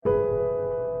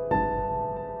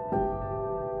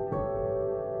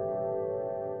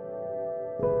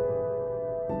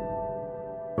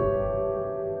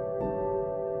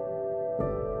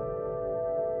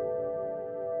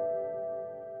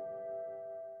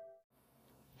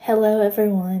Hello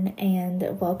everyone,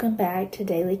 and welcome back to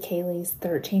Daily Kaylee's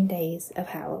 13 Days of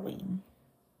Halloween.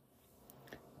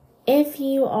 If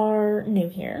you are new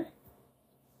here,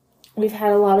 we've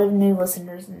had a lot of new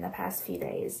listeners in the past few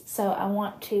days, so I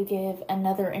want to give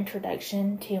another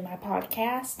introduction to my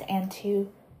podcast and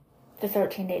to the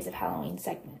 13 Days of Halloween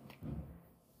segment.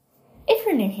 If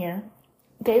you're new here,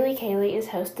 Daily Kaylee is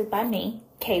hosted by me,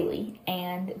 Kaylee,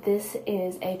 and this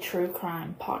is a true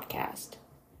crime podcast.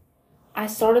 I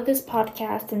started this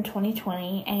podcast in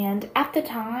 2020, and at the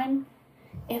time,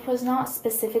 it was not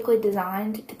specifically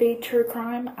designed to be true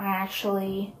crime. I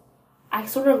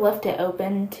sort of left it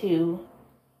open to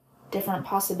different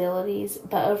possibilities,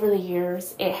 but over the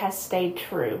years, it has stayed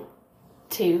true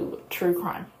to true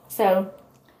crime. So,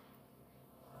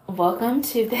 welcome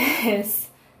to this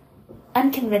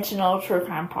unconventional true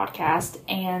crime podcast,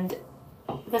 and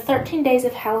the 13 Days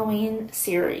of Halloween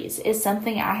series is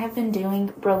something I have been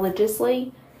doing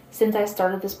religiously since I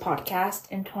started this podcast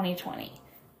in 2020.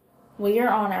 We are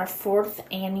on our 4th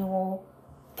annual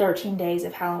 13 Days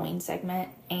of Halloween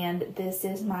segment, and this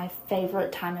is my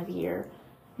favorite time of year.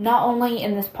 Not only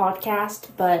in this podcast,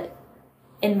 but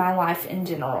in my life in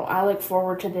general. I look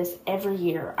forward to this every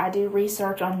year. I do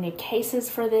research on new cases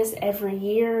for this every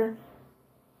year.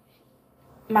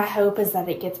 My hope is that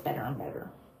it gets better and better.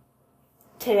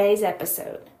 Today's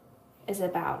episode is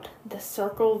about the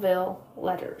Circleville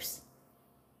Letters.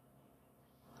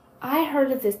 I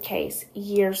heard of this case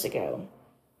years ago,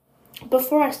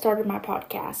 before I started my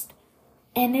podcast,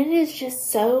 and it is just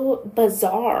so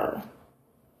bizarre.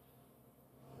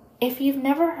 If you've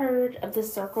never heard of the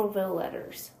Circleville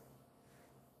Letters,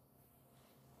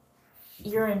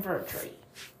 you're in for a treat.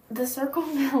 The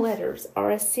Circleville Letters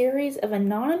are a series of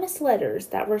anonymous letters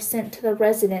that were sent to the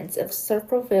residents of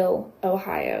Circleville,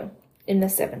 Ohio, in the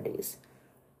 70s.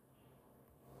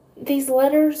 These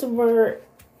letters were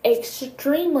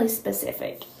extremely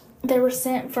specific. They were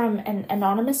sent from an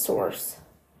anonymous source,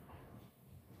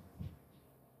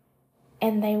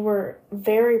 and they were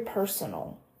very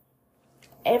personal.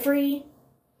 Every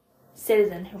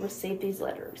citizen who received these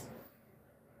letters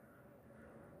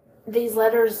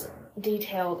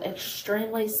detailed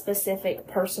extremely specific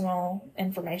personal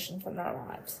information from their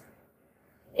lives.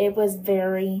 It was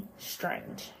very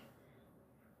strange.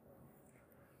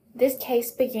 This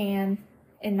case began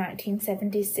in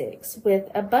 1976 with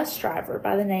a bus driver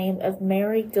by the name of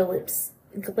Mary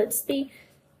Gillespie.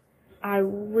 I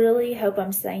really hope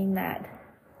I'm saying that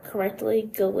correctly.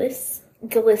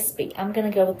 Gillespie. I'm going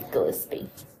to go with Gillespie.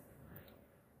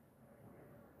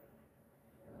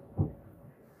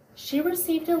 She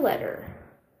received a letter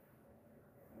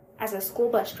as a school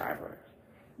bus driver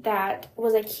that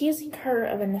was accusing her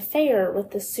of an affair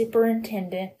with the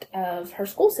superintendent of her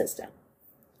school system.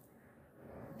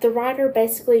 The writer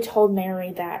basically told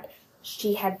Mary that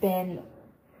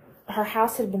her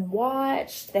house had been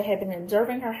watched, they had been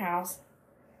observing her house,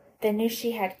 they knew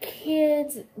she had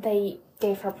kids, they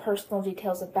gave her personal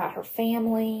details about her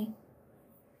family,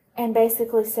 and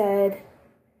basically said,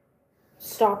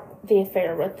 stop the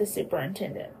affair with the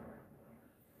superintendent.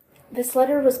 This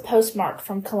letter was postmarked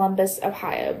from Columbus,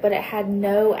 Ohio, but it had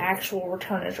no actual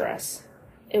return address.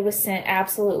 It was sent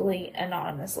absolutely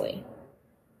anonymously.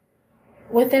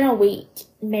 Within a week,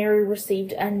 Mary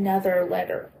received another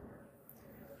letter.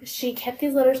 She kept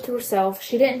these letters to herself.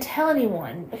 She didn't tell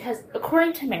anyone because,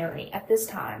 according to Mary, at this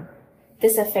time,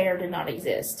 this affair did not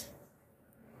exist.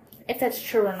 If that's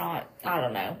true or not, I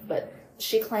don't know, but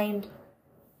she claimed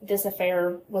this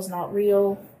affair was not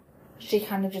real. She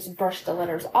kind of just brushed the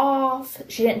letters off.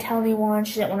 She didn't tell anyone.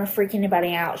 She didn't want to freak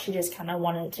anybody out. She just kind of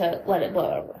wanted to let it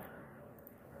blow over.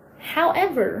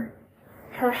 However,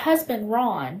 her husband,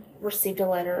 Ron, received a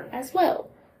letter as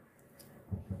well.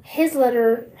 His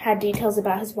letter had details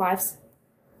about his wife's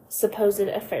supposed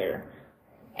affair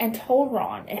and told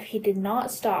Ron if he did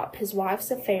not stop his wife's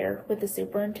affair with the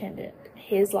superintendent,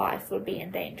 his life would be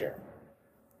in danger.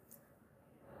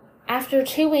 After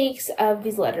 2 weeks of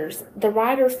these letters, the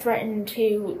writer threatened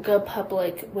to go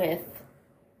public with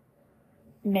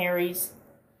Mary's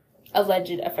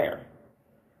alleged affair.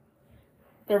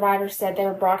 The writer said they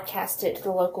would broadcast it to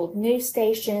the local news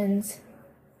stations.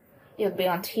 It would be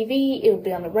on TV, it would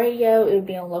be on the radio, it would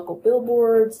be on local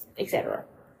billboards, etc.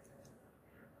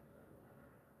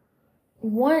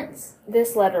 Once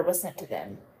this letter was sent to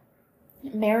them,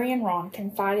 Mary and Ron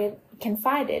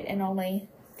confided in only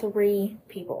 3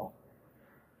 people.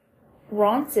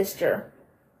 Ron's sister,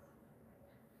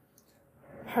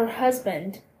 her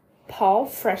husband, Paul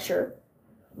Fresher,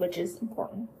 which is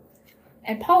important,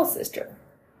 and Paul's sister.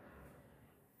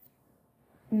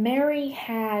 Mary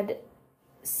had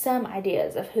some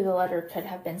ideas of who the letter could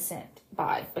have been sent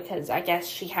by, because I guess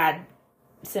she had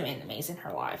some enemies in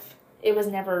her life. It was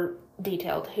never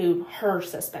detailed who her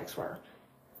suspects were.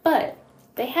 But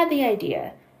they had the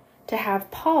idea to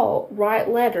have Paul write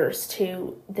letters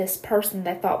to this person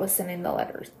they thought was sending the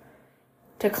letters,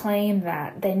 to claim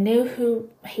that they knew who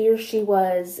he or she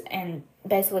was, and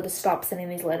basically to stop sending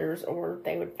these letters or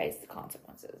they would face the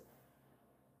consequences.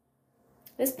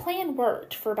 This plan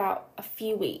worked for about a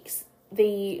few weeks.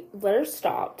 The letters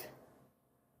stopped,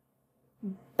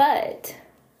 but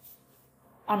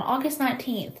on August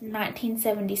 19th,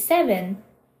 1977,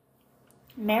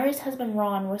 Mary's husband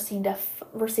Ron received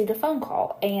a phone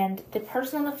call, and the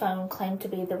person on the phone claimed to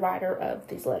be the writer of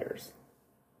these letters.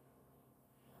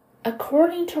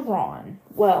 According to Ron,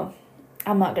 well,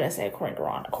 I'm not going to say according to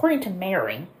Ron, according to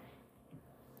Mary,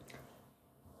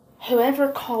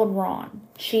 whoever called Ron,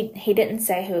 he didn't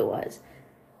say who it was,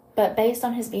 but based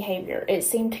on his behavior, it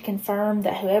seemed to confirm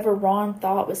that whoever Ron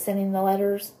thought was sending the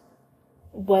letters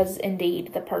was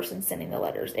indeed the person sending the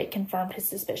letters. It confirmed his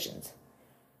suspicions.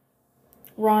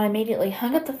 Ron immediately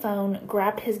hung up the phone,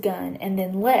 grabbed his gun, and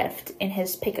then left in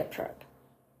his pickup truck.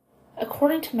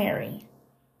 According to Mary,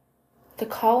 the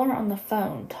caller on the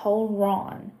phone told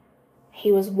Ron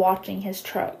he was watching his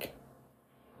truck.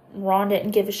 Ron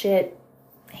didn't give a shit.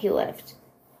 He left.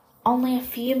 Only a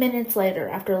few minutes later,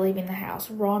 after leaving the house,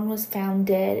 Ron was found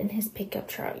dead in his pickup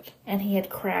truck, and he had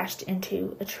crashed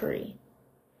into a tree.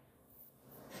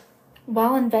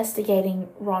 While investigating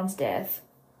Ron's death,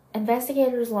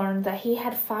 investigators learned that he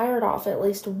had fired off at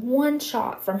least one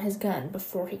shot from his gun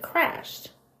before he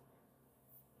crashed.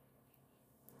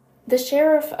 The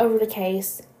sheriff over the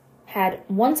case had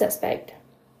one suspect,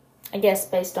 I guess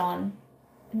based on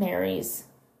Mary's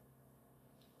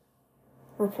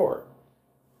report.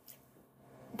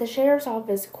 The sheriff's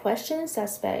office questioned the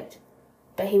suspect,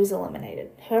 but he was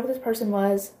eliminated. Whoever this person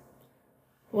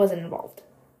wasn't involved.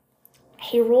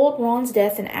 He ruled Ron's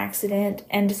death an accident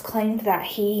and just claimed that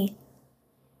he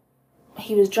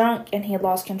was drunk and he had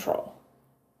lost control.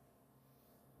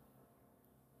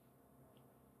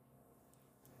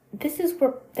 This is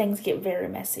where things get very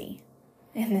messy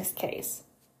in this case.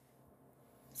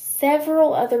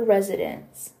 Several other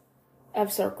residents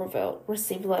of Circleville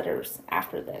received letters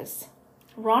after this.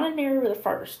 Ron and Mary were the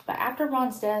first, but after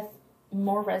Ron's death,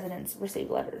 more residents received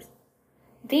letters.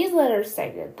 These letters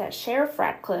stated that Sheriff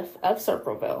Radcliffe of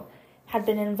Circleville had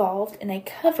been involved in a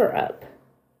cover-up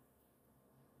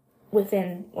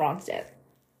within Ron's death.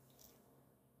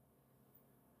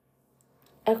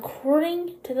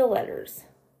 According to the letters,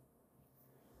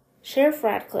 Sheriff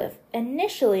Radcliffe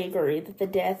initially agreed that the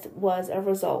death was a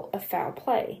result of foul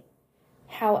play.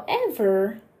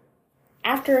 However,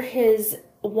 after his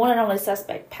one and only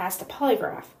suspect passed a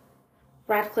polygraph,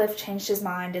 Radcliffe changed his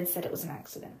mind and said it was an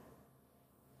accident.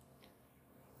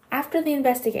 After the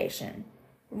investigation,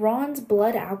 Ron's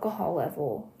blood alcohol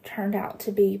level turned out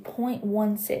to be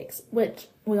 0.16, which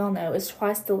we all know is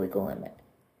twice the legal limit.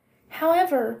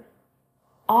 However,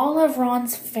 all of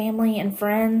Ron's family and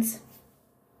friends,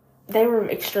 they were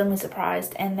extremely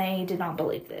surprised and they did not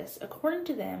believe this. According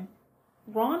to them,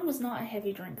 Ron was not a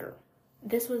heavy drinker.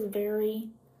 This was very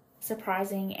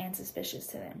surprising and suspicious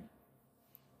to them.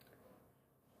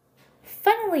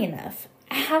 Funnily enough,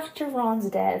 after Ron's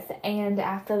death and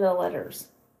after the letters,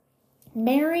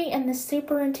 Mary and the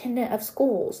superintendent of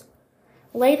schools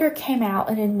later came out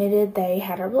and admitted they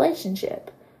had a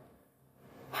relationship.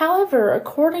 However,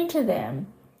 according to them,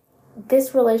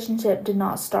 this relationship did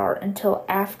not start until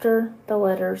after the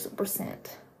letters were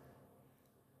sent.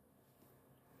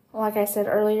 Like I said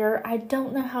earlier, I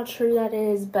don't know how true that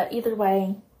is, but either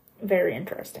way, very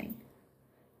interesting.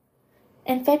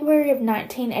 In February of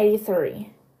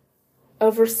 1983,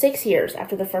 over 6 years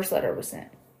after the first letter was sent,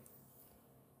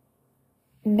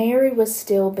 Mary was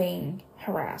still being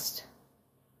harassed.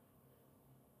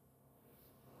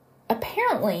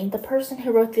 Apparently, the person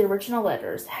who wrote the original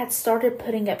letters had started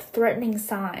putting up threatening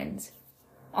signs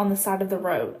on the side of the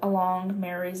road along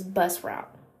Mary's bus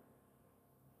route.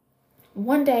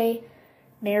 One day,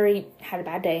 Mary had a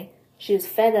bad day. She was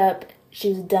fed up, she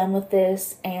was done with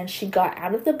this, and she got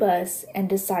out of the bus and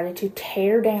decided to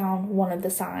tear down one of the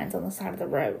signs on the side of the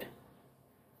road.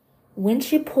 When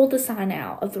she pulled the sign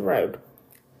out of the road,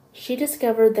 she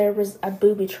discovered there was a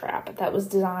booby trap that was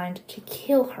designed to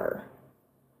kill her.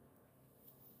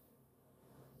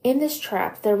 In this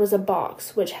trap, there was a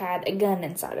box which had a gun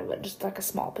inside of it, just like a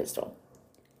small pistol.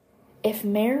 If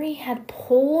Mary had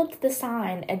pulled the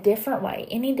sign a different way,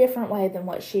 any different way than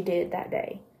what she did that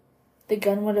day, the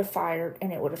gun would have fired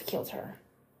and it would have killed her.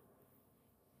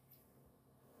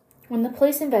 When the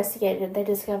police investigated, they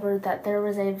discovered that there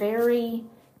was a very...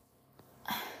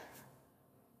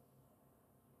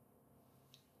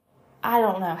 I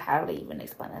don't know how to even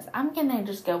explain this. I'm going to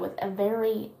just go with a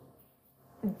very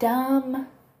dumb,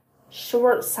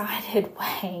 short-sighted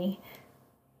way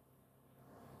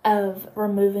of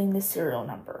removing the serial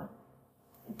number.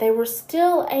 They were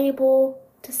still able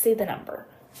to see the number.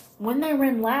 When they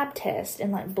ran lab tests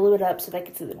and blew it up so they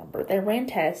could see the number, they ran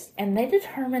tests and they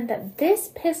determined that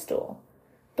this pistol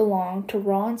belonged to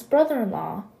Ron's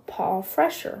brother-in-law, Paul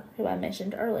Fresher, who I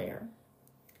mentioned earlier.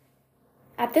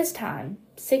 At this time,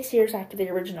 6 years after the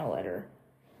original letter,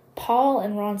 Paul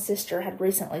and Ron's sister had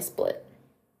recently split.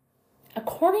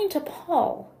 According to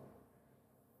Paul,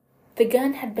 the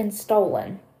gun had been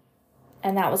stolen,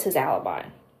 and that was his alibi.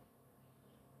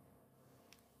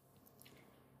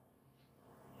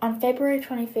 On February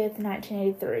 25th,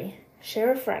 1983,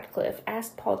 Sheriff Radcliffe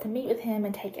asked Paul to meet with him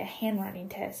and take a handwriting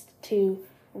test to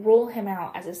rule him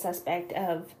out as a suspect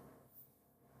of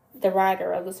the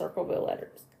writer of the Circleville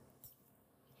Letters.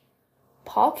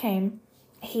 Paul came.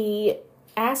 He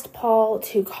asked Paul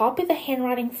to copy the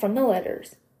handwriting from the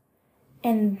letters,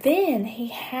 and then he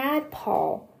had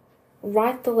Paul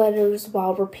write the letters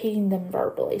while repeating them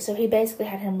verbally. So he basically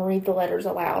had him read the letters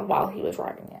aloud while he was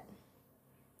writing it.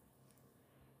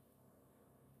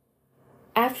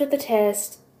 After the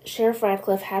test, Sheriff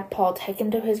Radcliffe had Paul take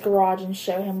him to his garage and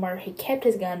show him where he kept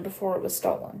his gun before it was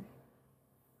stolen.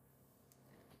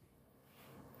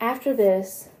 After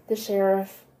this, the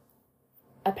sheriff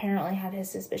apparently had his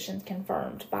suspicions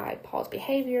confirmed by Paul's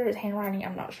behavior, his handwriting,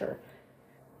 I'm not sure.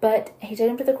 But he took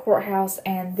him to the courthouse,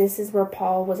 and this is where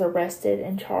Paul was arrested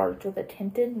and charged with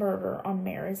attempted murder on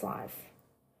Mary's life.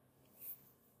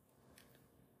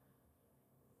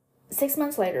 6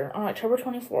 months later, on October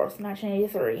 24th,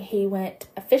 1983, he went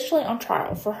officially on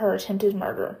trial for her attempted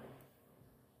murder.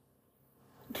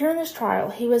 During this trial,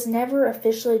 he was never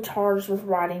officially charged with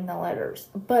writing the letters,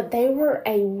 but they were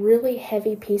a really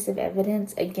heavy piece of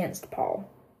evidence against Paul.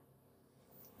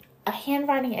 A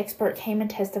handwriting expert came and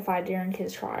testified during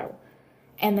his trial,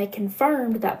 and they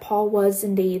confirmed that Paul was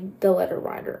indeed the letter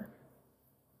writer.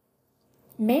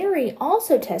 Mary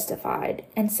also testified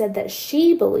and said that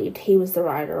she believed he was the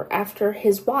writer after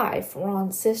his wife,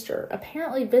 Ron's sister,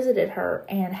 apparently visited her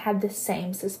and had the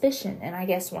same suspicion, and I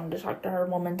guess wanted to talk to her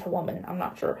woman to woman. I'm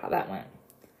not sure how that went.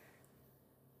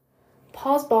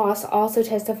 Paul's boss also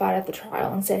testified at the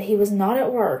trial and said he was not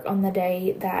at work on the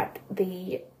day that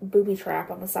the booby trap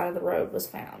on the side of the road was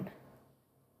found.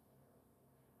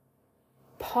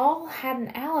 Paul had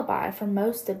an alibi for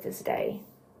most of this day,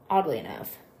 oddly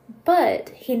enough. But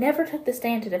he never took the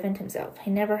stand to defend himself.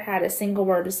 He never had a single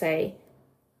word to say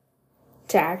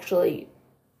to actually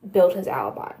build his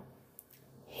alibi.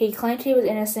 He claimed he was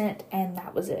innocent, and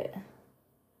that was it.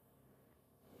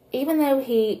 Even though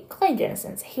he claimed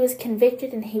innocence, he was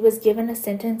convicted and he was given a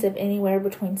sentence of anywhere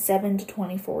between 7 to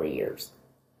 24 years.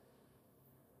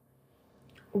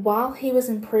 While he was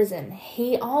in prison,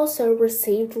 he also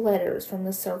received letters from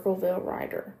the Circleville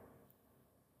writer.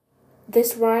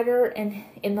 This writer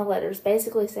in the letters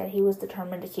basically said he was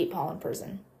determined to keep Paul in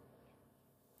prison.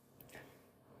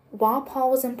 While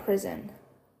Paul was in prison,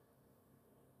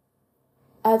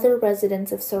 other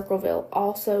residents of Circleville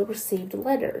also received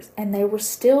letters, and they were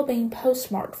still being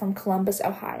postmarked from Columbus,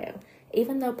 Ohio,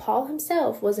 even though Paul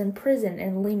himself was in prison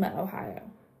in Lima, Ohio.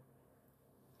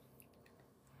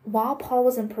 While Paul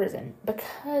was in prison,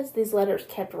 because these letters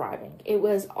kept arriving, it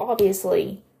was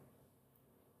obviously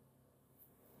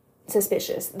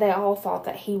suspicious. They all thought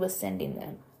that he was sending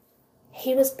them.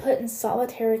 He was put in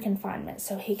solitary confinement,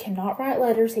 so he cannot write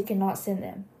letters, he cannot send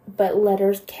them. But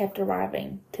letters kept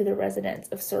arriving to the residents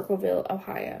of Circleville,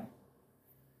 Ohio.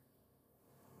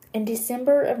 In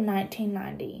December of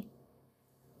 1990,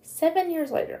 7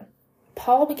 years later,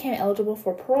 Paul became eligible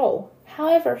for parole.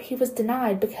 However, he was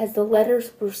denied because the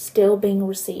letters were still being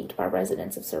received by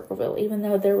residents of Circleville, even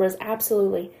though there was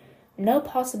absolutely no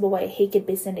possible way he could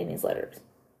be sending these letters.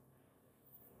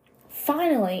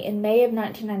 Finally, in May of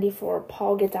 1994,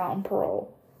 Paul gets out on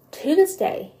parole. To this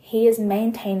day, he is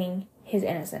maintaining his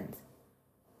innocence.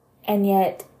 And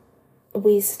yet,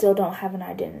 we still don't have an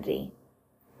identity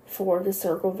for the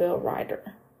Circleville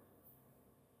writer.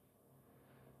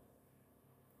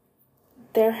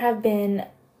 There have been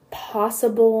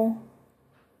possible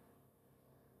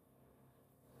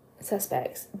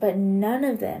suspects, but none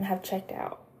of them have checked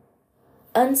out.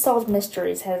 Unsolved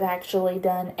Mysteries has actually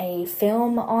done a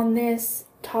film on this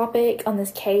topic, on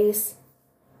this case,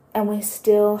 and we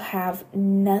still have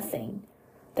nothing.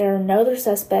 There are no other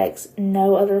suspects,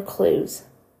 no other clues.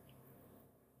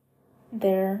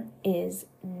 There is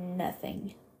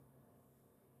nothing.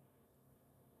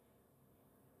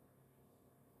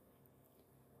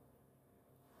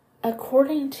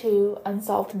 According to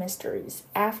Unsolved Mysteries,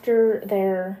 after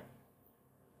their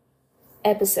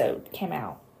episode came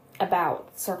out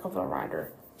about Circleville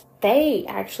Rider, they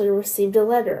actually received a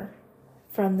letter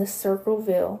from the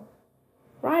Circleville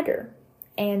Rider,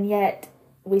 and yet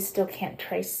we still can't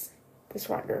trace this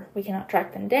rider. We cannot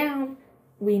track them down.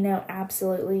 We know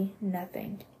absolutely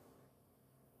nothing.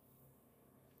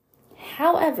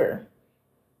 However,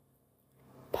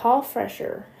 Paul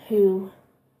Fresher, who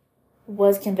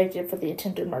was convicted for the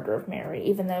attempted murder of Mary,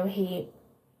 even though he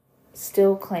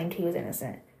still claimed he was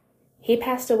innocent, he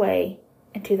passed away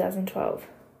in 2012.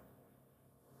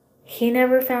 He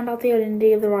never found out the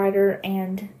identity of the rider,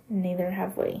 and neither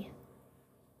have we.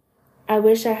 I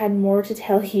wish I had more to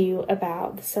tell you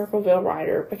about the Circleville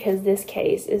Rider, because this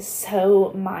case is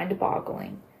so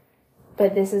mind-boggling.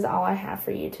 But this is all I have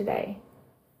for you today.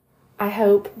 I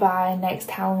hope by next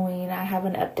Halloween I have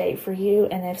an update for you,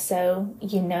 and if so,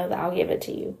 you know that I'll give it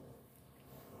to you.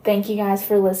 Thank you guys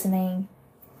for listening.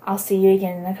 I'll see you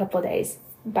again in a couple of days.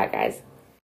 Bye, guys.